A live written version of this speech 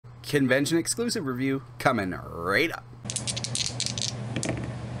convention exclusive review coming right up.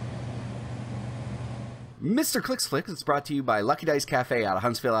 MrClixFlix is brought to you by Lucky Dice Cafe out of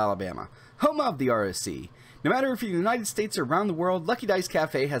Huntsville, Alabama, home of the ROC. No matter if you're in the United States or around the world, Lucky Dice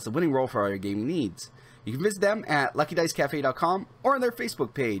Cafe has the winning role for all your gaming needs. You can visit them at LuckyDiceCafe.com or on their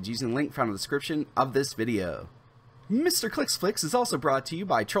Facebook page using the link found in the description of this video. MrClixFlix is also brought to you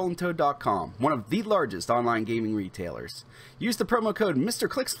by TrollandToad.com, one of the largest online gaming retailers. Use the promo code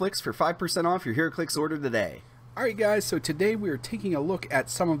MrClixFlix for 5% off your Heroclix order today. Alright guys, so today we are taking a look at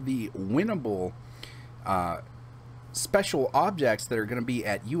some of the winnable special objects that are going to be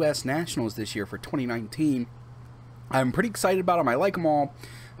at US Nationals this year for 2019. I'm pretty excited about them. I like them all.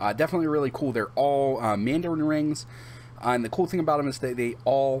 Definitely really cool. They're all Mandarin Rings. And the cool thing about them is that they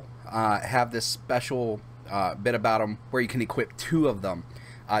all have this special bit about them where you can equip 2 of them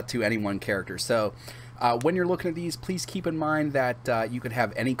to any one character. So when you're looking at these, please keep in mind that you could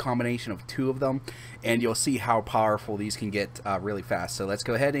have any combination of 2 of them, and you'll see how powerful these can get really fast. So let's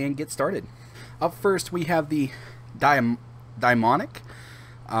go ahead and get started. Up first, we have the Daimonic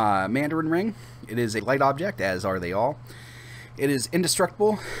Mandarin Ring. It is a light object, as are they all. It is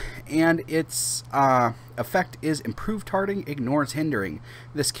indestructible, and its effect is improved targeting, ignores hindering.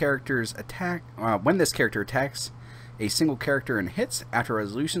 This character's attack, when this character attacks a single character and hits after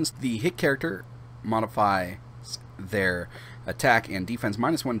resolutions, the hit character modifies their attack and defense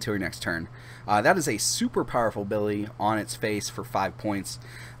 -1 until your next turn. That is a super powerful ability on its face for 5 points.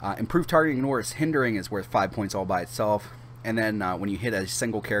 Improved targeting, ignores hindering is worth 5 points all by itself. And then when you hit a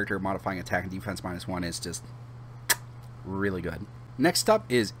single character, modifying attack and defense -1 is just really good. Next up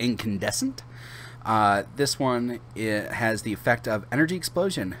is Incandescent. This one, it has the effect of energy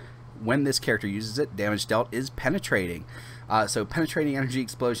explosion. When this character uses it, damage dealt is penetrating. So penetrating energy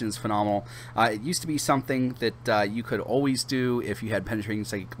explosion is phenomenal. It used to be something that you could always do if you had penetrating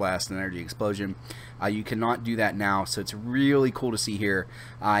psychic blast and energy explosion. You cannot do that now, so it's really cool to see here.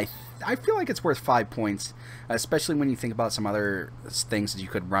 I feel like it's worth 5 points, especially when you think about some other things that you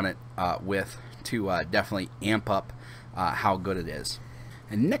could run it with to definitely amp up how good it is.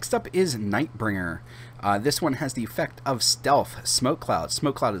 And next up is Nightbringer. This one has the effect of stealth, smoke cloud.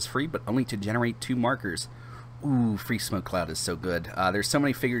 Smoke cloud is free, but only to generate 2 markers. Ooh, free smoke cloud is so good. There's so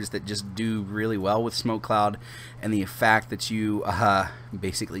many figures that just do really well with smoke cloud, and the fact that you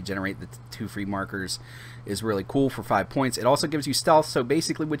basically generate the 2 free markers is really cool for 5 points. It also gives you stealth, so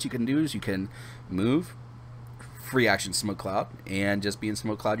basically what you can do is you can move, free action smoke cloud, and just be in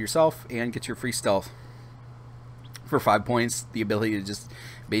smoke cloud yourself and get your free stealth. For 5 points, the ability to just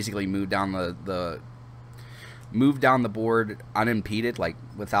basically move down the board unimpeded, like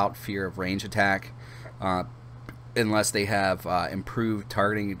without fear of range attack, unless they have improved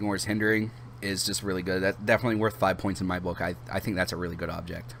targeting, ignores hindering, is just really good. That's definitely worth 5 points in my book. I think that's a really good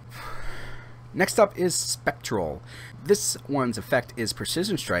object. Next up is Spectral. This one's effect is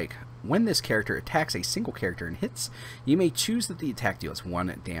Precision Strike. When this character attacks a single character and hits, you may choose that the attack deals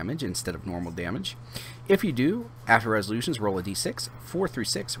 1 damage instead of normal damage. If you do, after resolutions, roll a d6, 4 through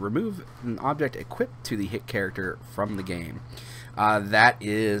 6, remove an object equipped to the hit character from the game. That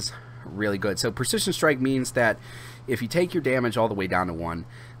is really good. So Precision Strike means that if you take your damage all the way down to 1,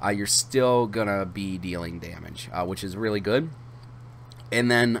 you're still gonna be dealing damage, which is really good.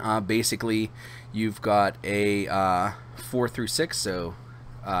 And then basically you've got a 4 through 6, so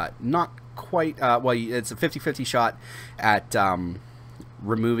not quite, well, it's a 50-50 shot at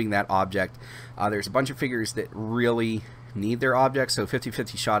removing that object. There's a bunch of figures that really need their object, so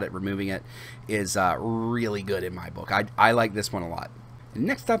 50-50 shot at removing it is really good in my book. I like this one a lot.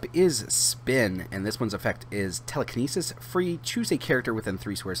 Next up is Spin, and this one's effect is Telekinesis. Free, choose a character within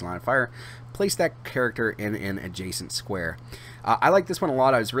 3 squares in line of fire. Place that character in an adjacent square. I like this one a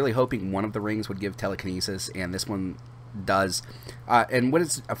lot. I was really hoping one of the rings would give Telekinesis, and this one does. And what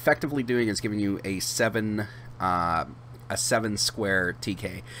it's effectively doing is giving you a 7 square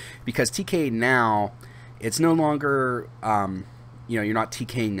TK. Because TK now, it's no longer, you know, you're not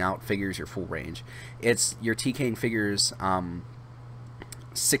TKing out figures your full range. You're TKing figures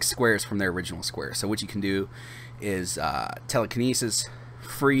 6 squares from their original square. So what you can do is Telekinesis,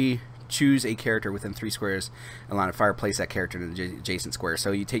 free, choose a character within 3 squares and line of fire, place that character in the adjacent square.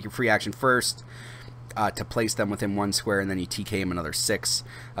 So you take your free action first to place them within 1 square, and then you TK them another 6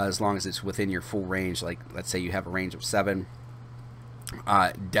 as long as it's within your full range. Like let's say you have a range of 7.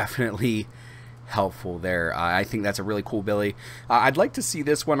 Definitely helpful there. I think that's a really cool ability. I'd like to see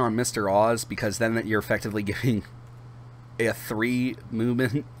this one on Mr. Oz, because then you're effectively giving a 3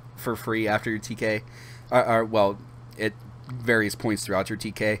 movement for free after your TK. Well, it various points throughout your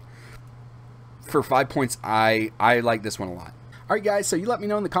TK. For 5 points, I like this one a lot. Alright guys, so you let me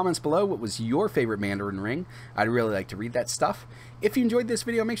know in the comments below what was your favorite Mandarin ring. I'd really like to read that stuff. If you enjoyed this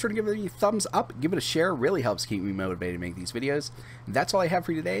video, make sure to give it a thumbs up, give it a share, it really helps keep me motivated to make these videos. And that's all I have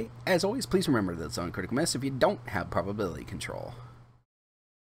for you today. As always, please remember that it's only critical miss if you don't have probability control.